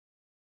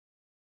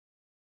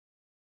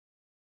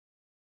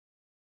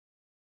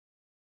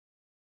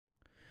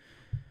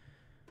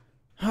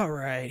All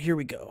right, here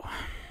we go.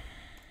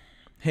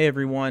 Hey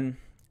everyone,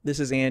 this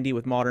is Andy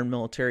with Modern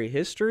Military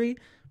History.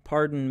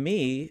 Pardon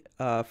me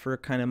for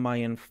kind of my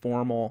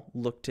informal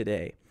look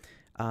today.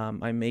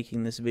 I'm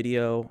making this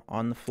video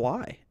on the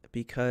fly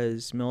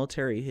because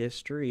military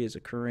history is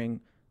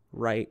occurring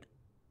right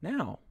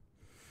now,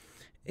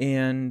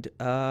 and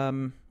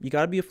you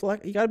gotta be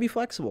flexible. You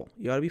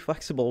gotta be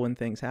flexible when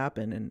things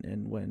happen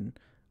and when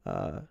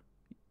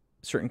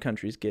certain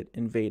countries get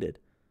invaded.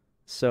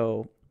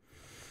 So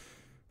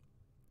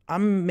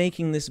I'm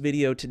making this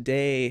video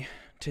today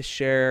to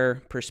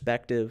share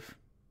perspective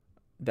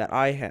that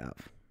I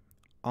have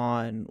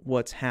on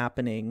what's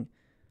happening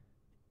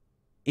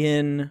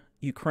in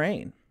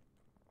Ukraine.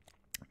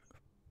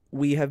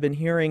 We have been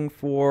hearing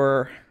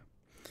for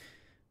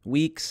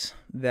weeks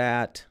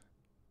that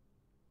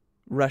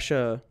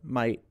Russia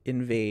might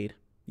invade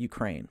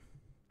Ukraine.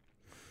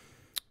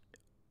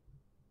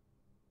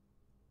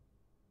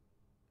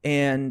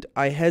 And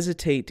I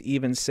hesitate to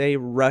even say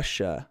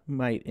Russia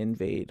might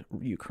invade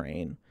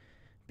Ukraine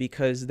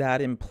because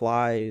that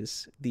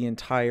implies the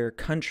entire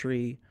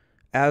country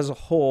as a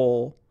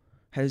whole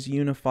has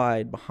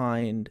unified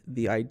behind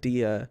the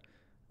idea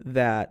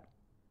that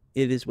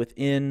it is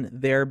within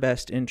their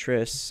best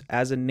interests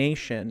as a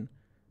nation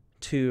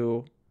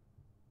to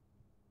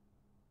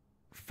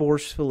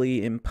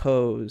forcefully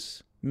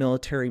impose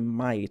military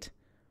might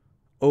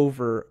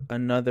over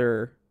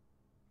another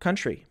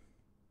country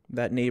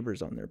that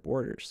neighbors on their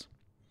borders.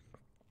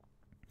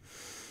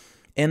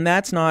 And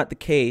that's not the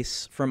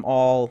case from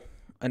all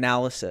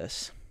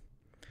analysis.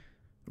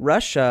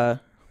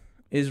 Russia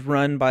is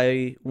run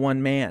by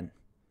one man.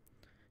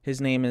 His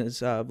name is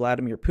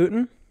Vladimir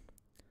Putin.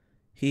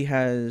 He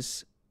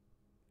has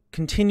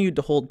continued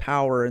to hold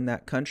power in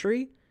that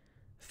country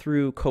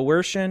through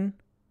coercion,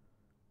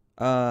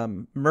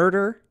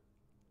 murder,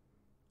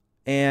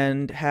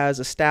 and has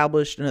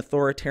established an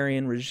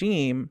authoritarian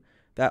regime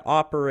that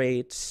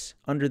operates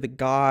under the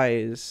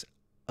guise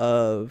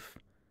of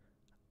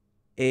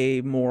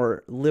a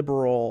more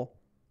liberal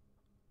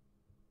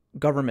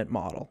government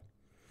model.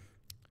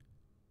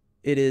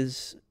 It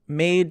is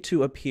made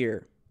to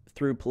appear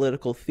through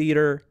political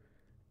theater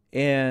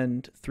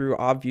and through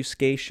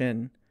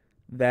obfuscation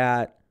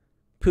that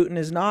Putin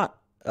is not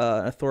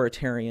an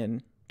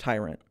authoritarian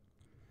tyrant.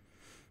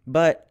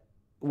 But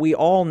we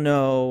all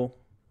know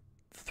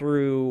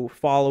through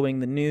following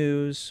the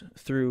news,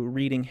 through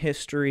reading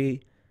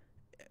history,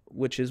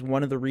 which is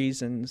one of the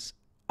reasons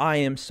I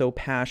am so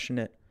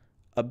passionate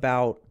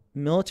about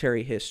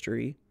military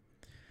history,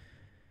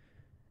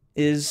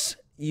 is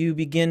you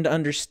begin to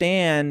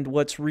understand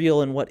what's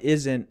real and what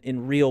isn't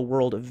in real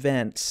world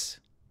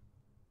events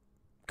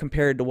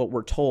compared to what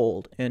we're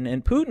told.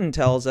 And Putin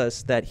tells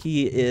us that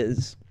he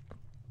is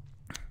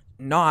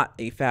not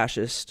a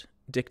fascist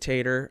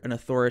dictator, an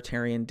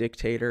authoritarian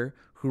dictator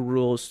who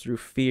rules through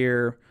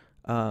fear,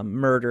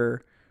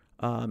 murder,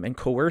 and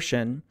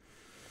coercion,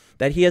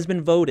 that he has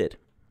been voted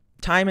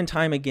time and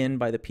time again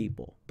by the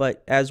people.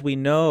 But as we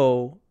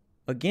know,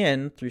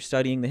 again, through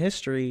studying the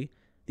history,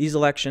 these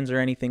elections are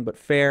anything but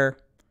fair.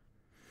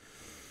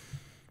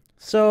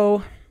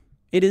 So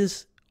it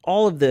is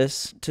all of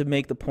this to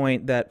make the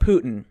point that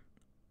Vladimir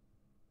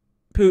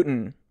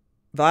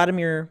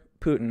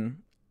Putin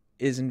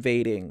is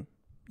invading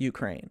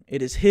Ukraine.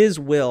 It is his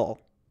will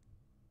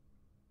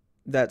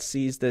that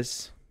sees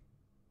this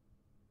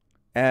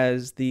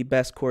as the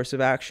best course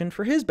of action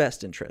for his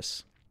best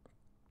interests.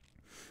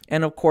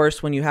 And of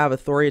course, when you have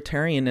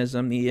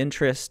authoritarianism, the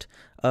interest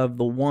of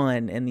the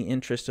one and the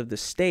interest of the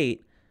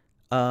state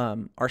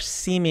are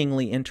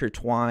seemingly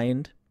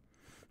intertwined.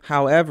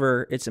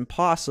 However, it's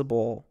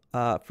impossible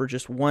for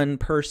just one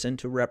person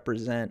to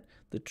represent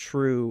the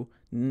true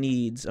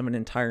needs of an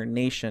entire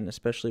nation,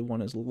 especially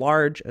one as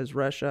large as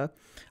Russia.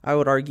 I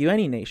would argue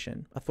any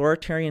nation.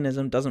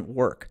 Authoritarianism doesn't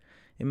work.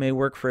 It may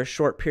work for a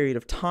short period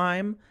of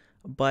time,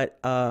 but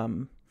I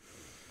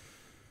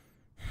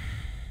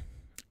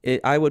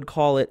would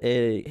call it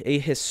a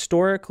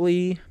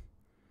historically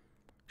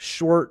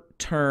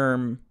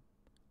short-term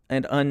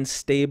and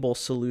unstable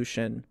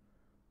solution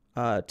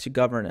to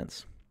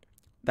governance.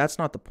 That's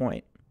not the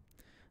point.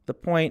 The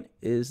point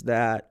is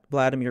that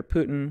Vladimir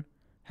Putin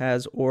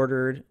has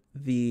ordered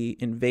the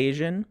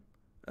invasion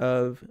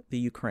of the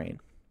Ukraine.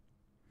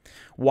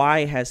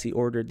 Why has he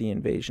ordered the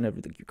invasion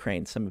of the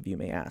Ukraine? Some of you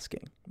may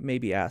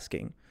be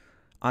asking.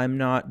 I'm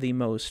not the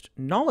most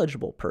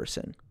knowledgeable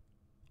person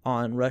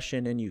on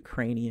Russian and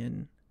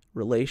Ukrainian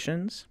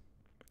relations.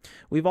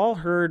 We've all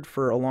heard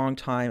for a long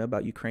time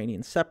about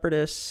Ukrainian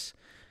separatists,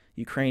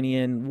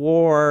 Ukrainian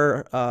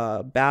war,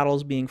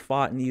 battles being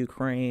fought in the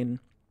Ukraine,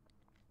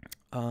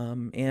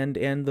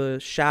 and the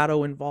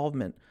shadow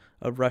involvement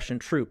of Russian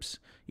troops,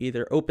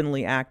 either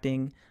openly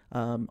acting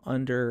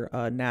under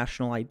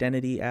national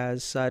identity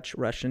as such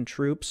Russian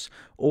troops,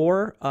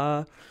 or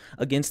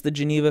against the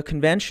Geneva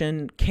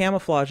Convention,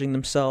 camouflaging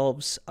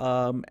themselves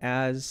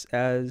as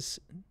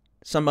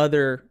some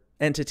other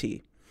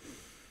entity.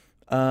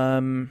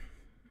 There's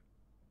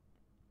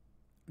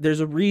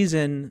a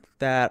reason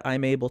that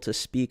I'm able to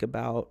speak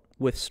about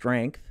with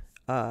strength.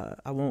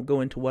 I won't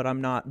go into what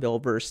I'm not well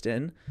versed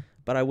in,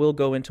 but I will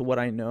go into what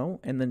I know.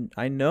 And then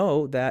I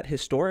know that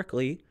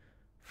historically,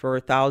 for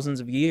thousands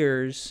of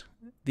years,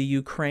 the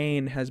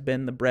Ukraine has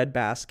been the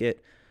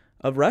breadbasket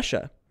of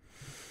Russia.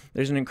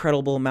 There's an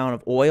incredible amount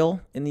of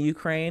oil in the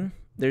Ukraine.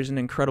 There's an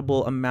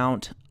incredible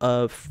amount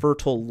of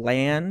fertile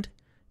land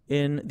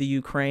in the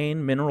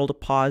Ukraine, mineral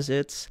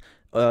deposits.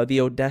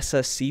 The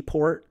Odessa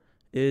seaport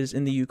is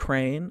in the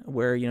Ukraine,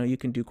 where you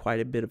can do quite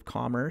a bit of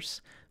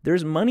commerce.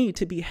 There's money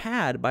to be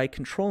had by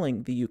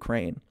controlling the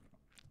Ukraine.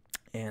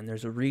 And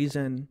there's a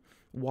reason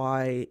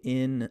why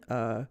in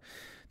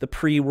the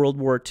pre-World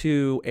War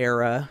II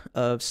era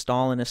of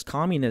Stalinist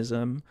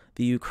communism,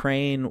 the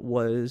Ukraine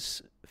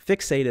was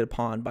fixated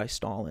upon by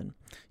Stalin.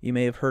 You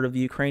may have heard of the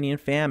Ukrainian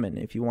famine.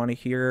 If you want to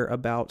hear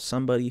about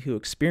somebody who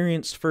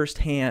experienced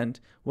firsthand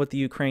what the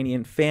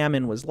Ukrainian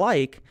famine was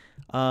like,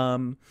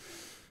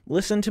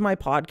 listen to my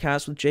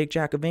podcast with Jake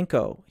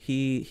Jakovenko.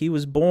 He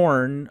was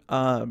born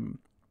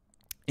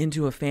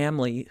into a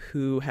family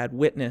who had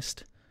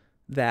witnessed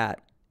that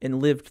and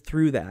lived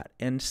through that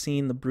and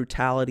seen the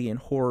brutality and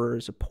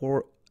horrors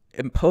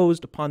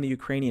imposed upon the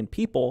Ukrainian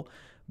people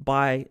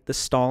by the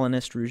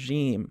Stalinist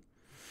regime.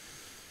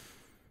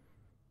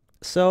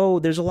 So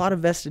there's a lot of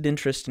vested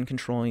interest in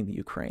controlling the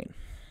Ukraine.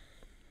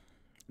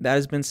 That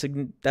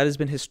has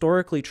been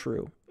historically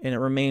true, and it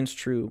remains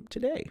true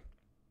today.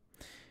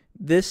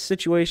 This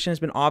situation has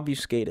been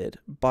obfuscated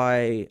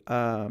by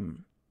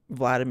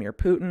Vladimir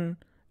Putin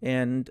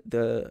and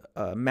the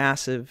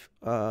massive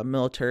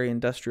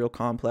military-industrial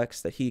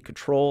complex that he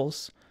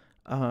controls.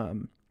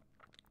 There's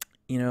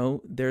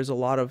a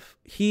lot of...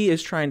 He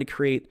is trying to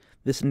create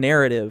this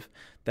narrative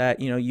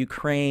that,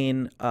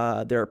 Ukraine,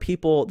 there are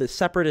people, the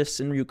separatists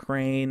in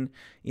Ukraine,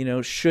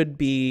 should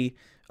be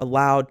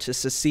allowed to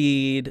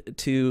secede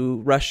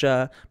to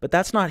Russia, but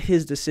that's not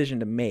his decision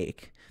to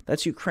make.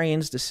 That's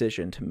Ukraine's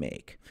decision to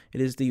make.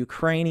 It is the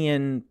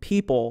Ukrainian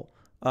people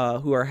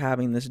who are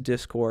having this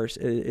discourse.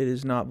 It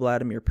is not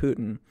Vladimir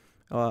Putin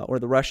or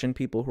the Russian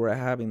people who are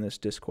having this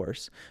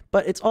discourse.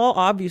 But it's all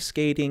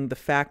obfuscating the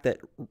fact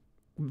that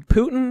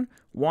Putin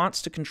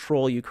wants to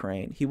control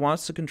Ukraine. He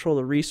wants to control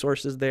the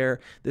resources there.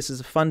 This is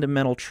a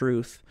fundamental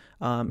truth.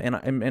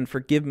 And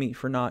forgive me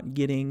for not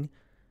getting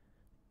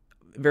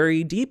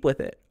very deep with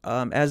it.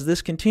 As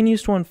this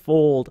continues to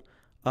unfold,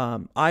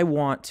 I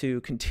want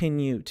to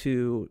continue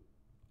to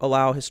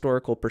allow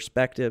historical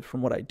perspective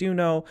from what I do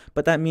know,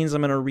 but that means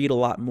I'm going to read a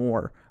lot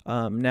more.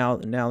 Now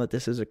that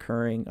this is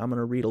occurring, I'm going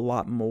to read a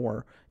lot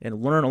more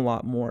and learn a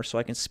lot more so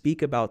I can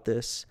speak about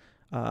this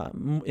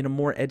in a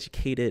more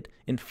educated,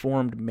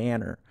 informed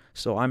manner.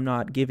 So I'm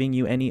not giving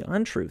you any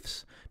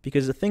untruths,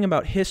 because the thing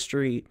about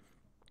history,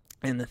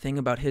 and the thing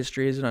about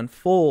history as it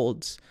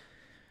unfolds,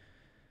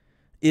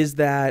 is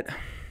that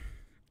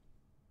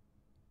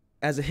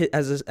as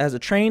a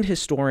trained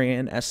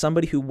historian, as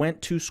somebody who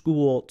went to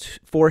school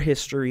for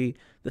history,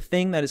 the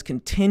thing that is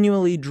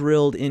continually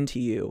drilled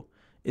into you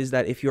is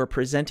that if you're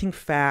presenting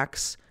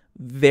facts,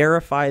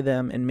 verify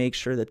them and make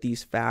sure that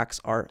these facts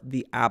are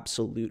the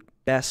absolute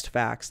best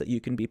facts that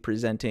you can be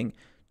presenting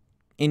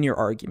in your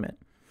argument.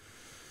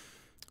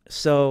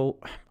 So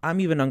I'm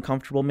even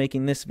uncomfortable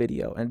making this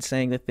video and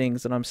saying the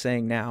things that I'm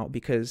saying now,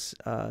 because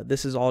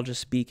this is all just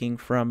speaking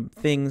from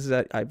things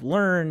that I've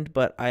learned,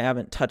 but I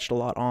haven't touched a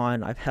lot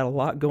on. I've had a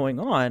lot going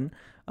on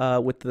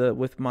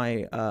with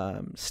my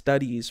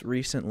studies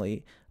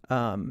recently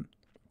that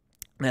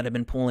have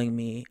been pulling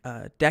me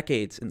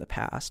decades in the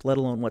past, let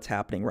alone what's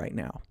happening right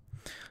now.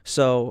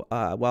 So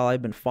while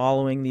I've been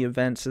following the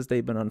events as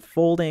they've been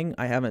unfolding,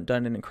 I haven't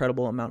done an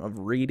incredible amount of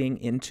reading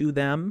into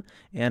them,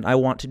 and I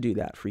want to do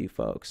that for you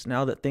folks.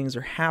 Now that things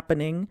are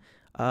happening,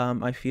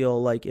 I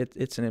feel like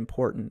it's an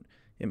important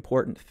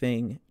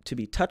thing to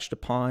be touched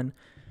upon.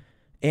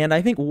 And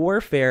I think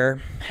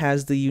warfare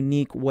has the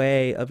unique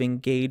way of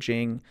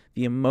engaging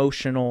the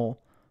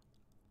emotional,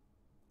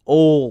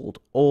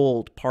 old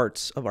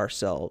parts of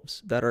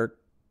ourselves that are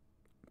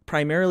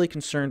primarily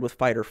concerned with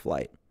fight or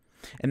flight.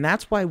 And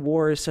that's why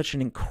war is such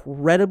an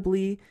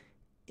incredibly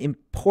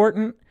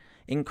important,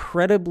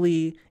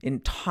 incredibly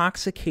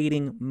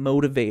intoxicating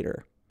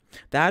motivator.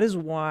 That is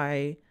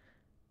why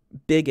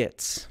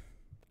bigots,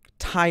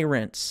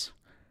 tyrants,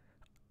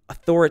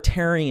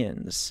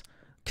 authoritarians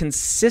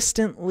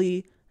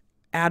consistently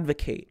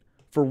advocate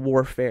for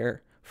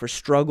warfare, for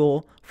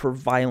struggle, for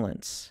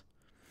violence.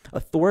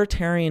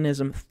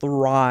 Authoritarianism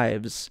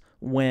thrives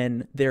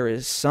when there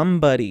is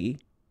somebody...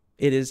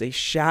 It is a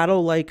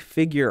shadow-like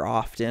figure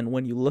often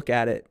when you look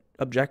at it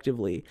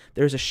objectively.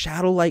 There's a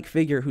shadow-like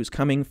figure who's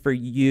coming for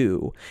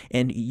you,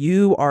 and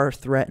you are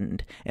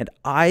threatened, and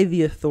I,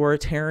 the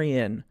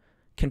authoritarian,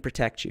 can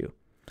protect you.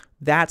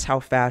 That's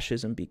how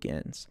fascism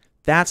begins.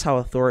 That's how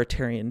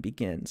authoritarian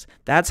begins.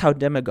 That's how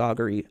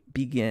demagoguery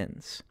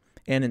begins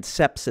and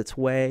incepts its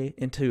way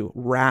into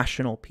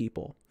rational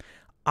people.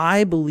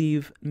 I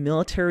believe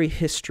military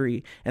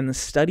history and the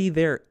study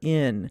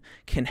therein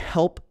can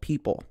help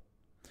people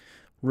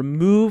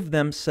remove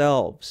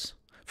themselves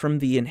from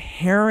the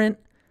inherent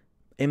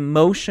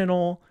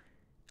emotional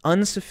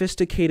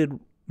unsophisticated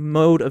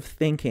mode of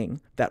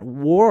thinking that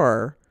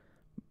war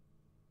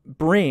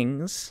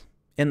brings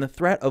and the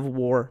threat of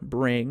war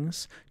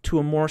brings to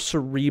a more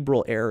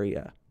cerebral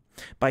area.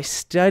 By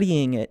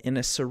studying it in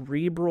a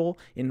cerebral,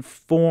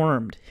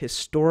 informed,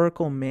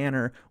 historical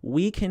manner,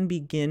 we can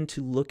begin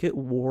to look at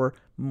war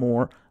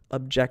more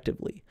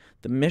objectively.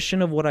 The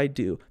mission of what I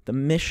do, the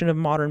mission of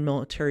modern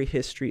military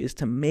history, is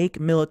to make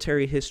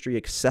military history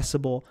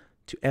accessible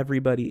to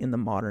everybody in the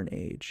modern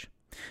age.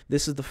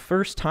 This is the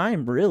first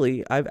time,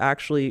 really, I've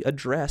actually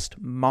addressed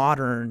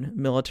modern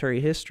military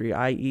history,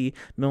 i.e.,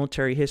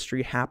 military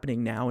history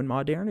happening now in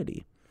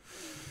modernity.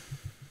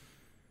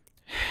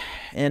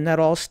 And that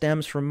all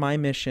stems from my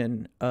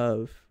mission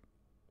of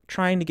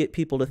trying to get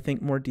people to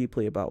think more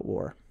deeply about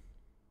war.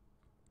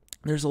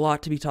 There's a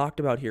lot to be talked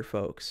about here,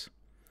 folks.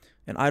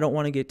 And I don't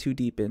want to get too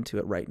deep into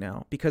it right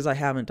now because I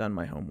haven't done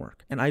my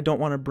homework. And I don't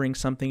want to bring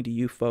something to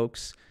you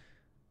folks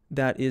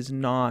that is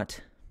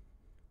not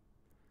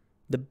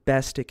the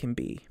best it can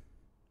be.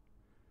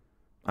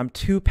 I'm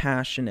too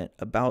passionate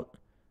about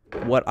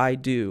what I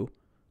do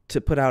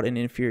to put out an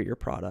inferior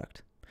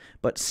product.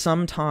 But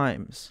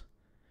sometimes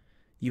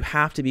you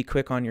have to be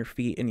quick on your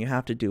feet and you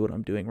have to do what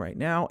I'm doing right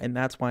now. And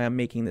that's why I'm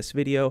making this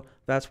video.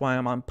 That's why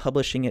I'm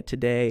publishing it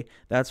today.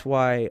 That's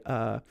why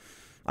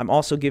I'm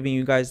also giving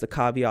you guys the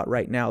caveat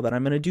right now that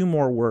I'm going to do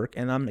more work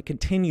and I'm going to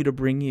continue to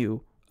bring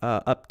you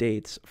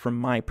updates from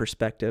my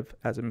perspective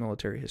as a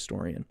military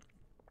historian.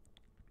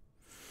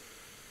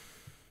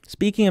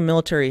 Speaking of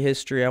military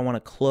history, I want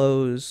to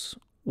close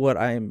what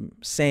I'm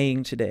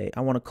saying today.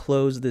 I want to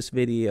close this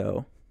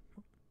video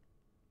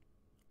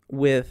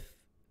with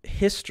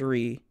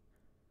history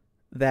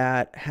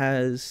that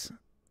has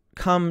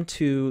come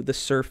to the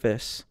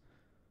surface.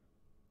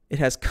 It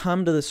has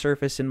come to the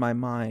surface in my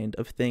mind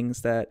of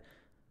things that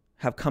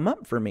have come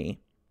up for me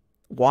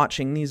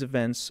watching these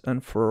events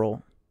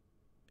unfurl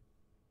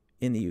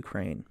in the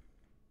Ukraine.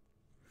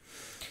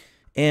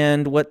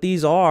 And what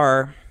these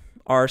are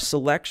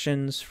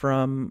selections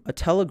from a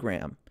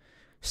telegram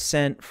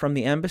sent from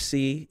the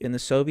embassy in the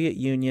Soviet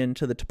Union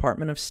to the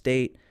Department of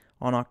State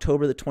on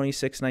October the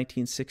 26th,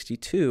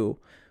 1962,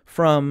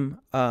 from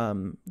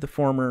the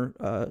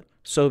former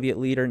Soviet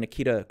leader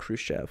Nikita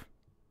Khrushchev.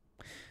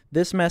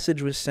 This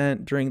message was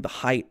sent during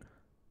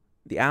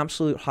the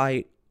absolute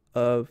height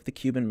of the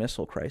Cuban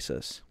Missile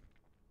Crisis.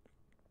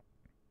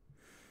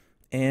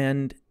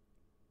 And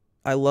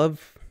I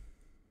love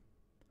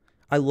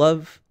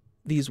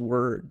these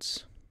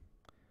words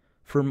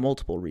for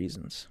multiple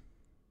reasons.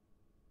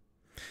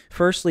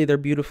 Firstly, they're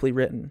beautifully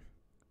written.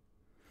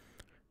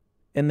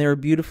 And they're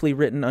beautifully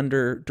written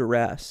under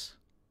duress.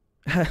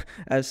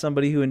 As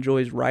somebody who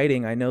enjoys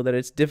writing, I know that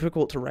it's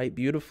difficult to write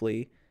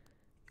beautifully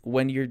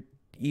when you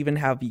even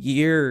have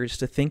years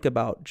to think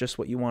about just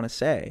what you want to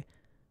say.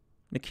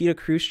 Nikita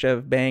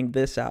Khrushchev banged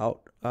this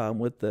out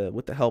with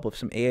the help of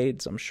some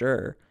aides, I'm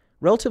sure,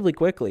 relatively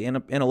quickly,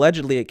 and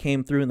allegedly it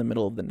came through in the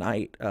middle of the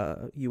night,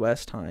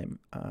 U.S. time,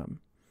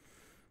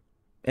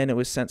 and it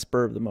was sent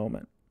spur of the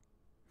moment.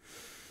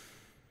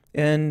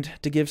 And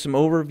to give some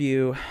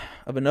overview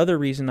of another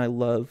reason I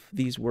love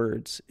these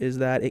words is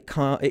that it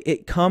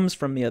comes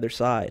from the other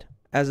side.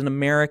 As an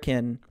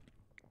American,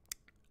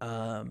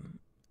 the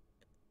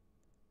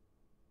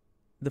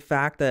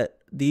fact that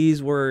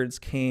these words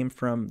came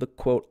from the,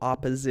 quote,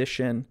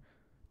 opposition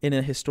in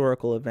a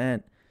historical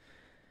event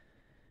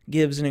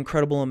gives an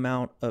incredible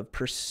amount of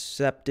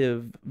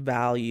perceptive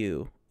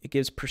value. It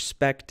gives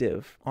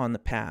perspective on the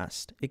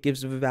past. It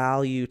gives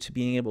value to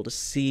being able to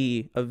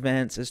see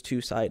events as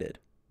two-sided.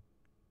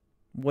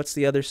 What's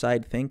the other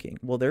side thinking?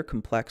 Well, they're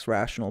complex,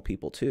 rational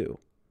people too.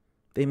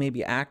 They may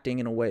be acting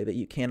in a way that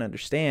you can't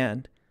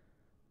understand,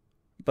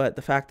 but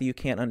the fact that you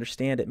can't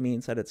understand it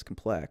means that it's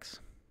complex.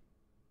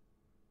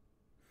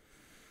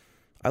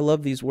 I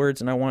love these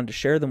words, and I wanted to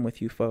share them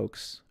with you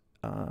folks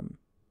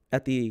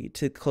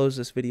to close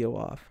this video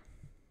off.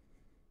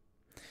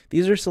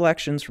 These are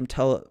selections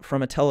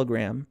from a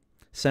telegram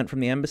sent from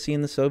the embassy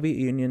in the Soviet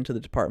Union to the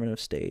Department of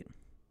State.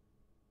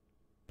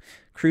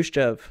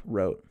 Khrushchev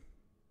wrote,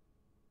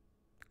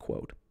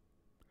 quote,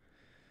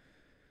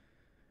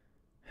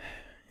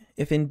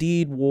 "If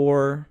indeed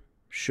war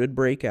should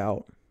break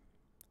out,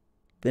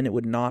 then it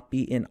would not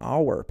be in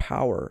our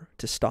power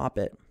to stop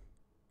it.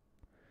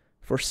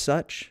 For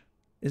such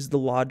is the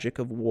logic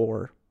of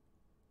war.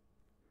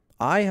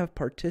 I have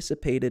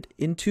participated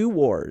in 2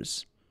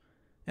 wars,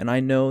 and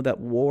I know that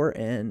war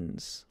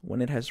ends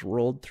when it has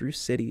rolled through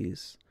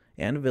cities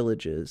and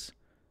villages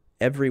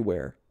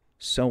everywhere,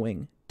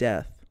 sowing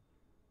death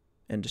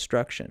and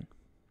destruction."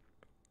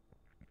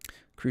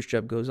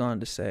 Khrushchev goes on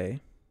to say,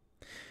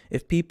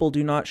 "If people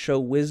do not show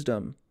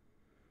wisdom,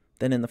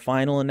 then in the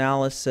final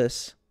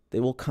analysis, they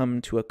will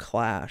come to a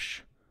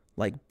clash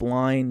like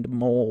blind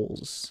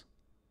moles,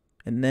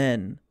 and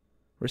then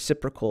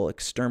reciprocal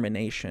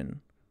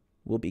extermination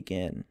will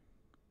begin."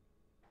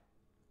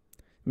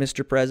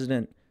 Mr.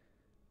 President,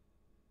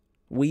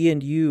 we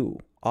and you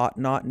ought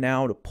not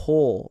now to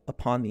pull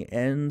upon the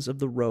ends of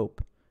the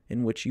rope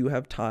in which you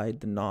have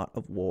tied the knot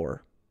of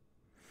war.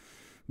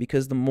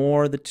 because the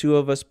more the two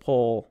of us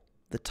pull,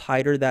 the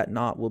tighter that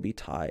knot will be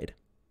tied.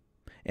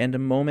 And a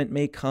moment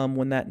may come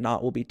when that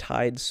knot will be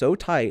tied so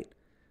tight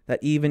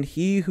that even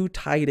he who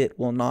tied it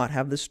will not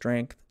have the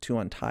strength to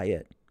untie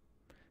it.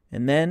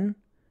 And then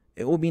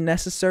it will be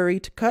necessary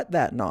to cut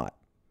that knot.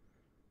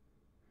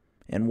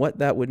 And what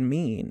that would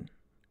mean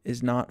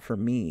is not for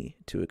me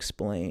to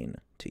explain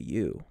to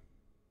you,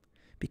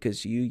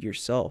 because you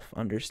yourself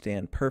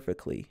understand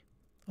perfectly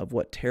of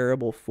what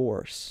terrible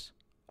force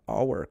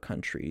our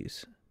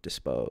countries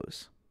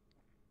dispose.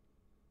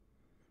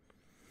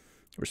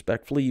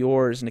 Respectfully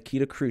yours,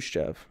 Nikita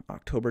Khrushchev,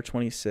 October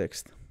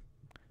 26th,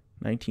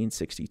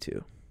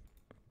 1962.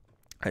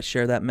 I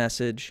share that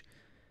message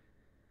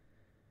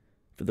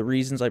for the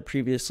reasons I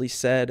previously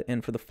said,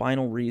 and for the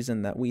final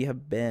reason that we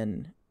have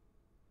been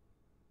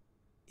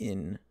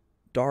in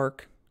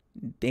dark,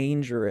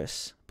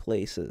 dangerous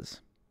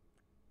places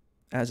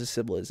as a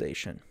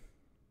civilization.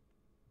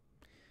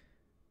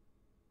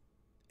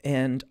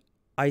 And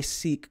I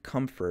seek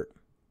comfort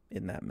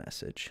in that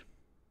message,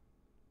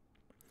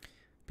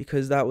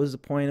 because that was the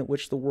point at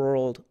which the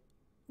world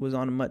was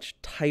on a much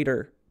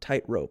tighter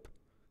tightrope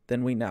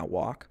than we now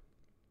walk.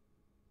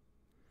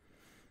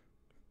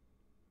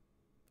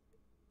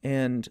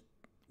 And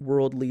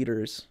world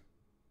leaders,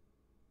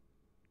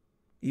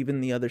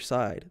 even the other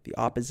side, the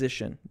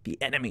opposition, the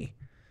enemy,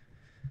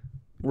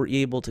 were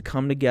able to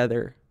come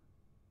together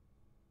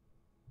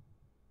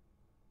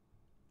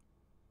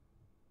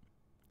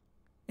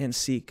and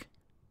seek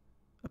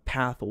a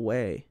path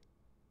away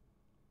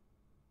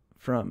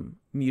from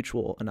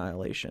mutual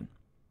annihilation.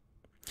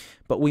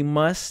 But we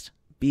must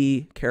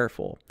be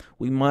careful.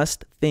 We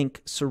must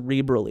think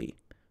cerebrally.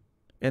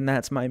 And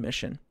that's my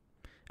mission.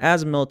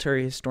 As a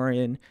military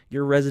historian,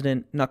 your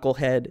resident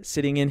knucklehead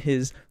sitting in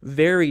his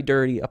very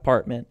dirty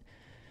apartment.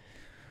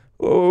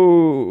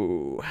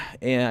 Oh,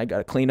 and I got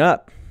to clean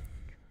up.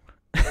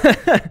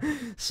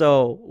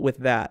 So with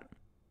that,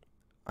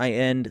 I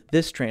end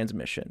this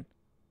transmission.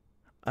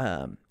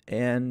 And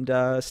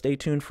stay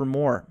tuned for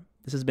more.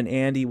 This has been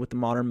Andy with the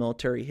Modern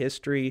Military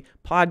History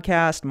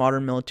Podcast,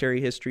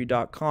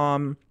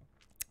 modernmilitaryhistory.com,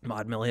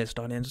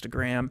 modmilhist on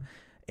Instagram,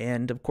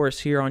 and of course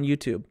here on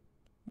YouTube,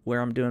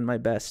 where I'm doing my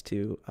best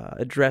to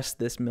address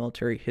this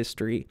military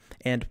history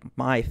and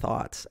my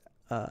thoughts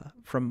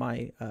from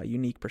my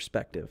unique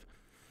perspective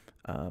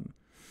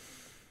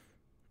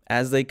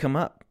as they come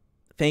up.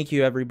 Thank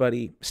you,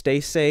 everybody. Stay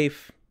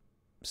safe,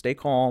 stay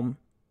calm,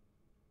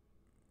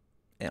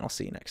 and I'll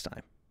see you next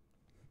time.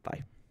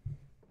 Bye.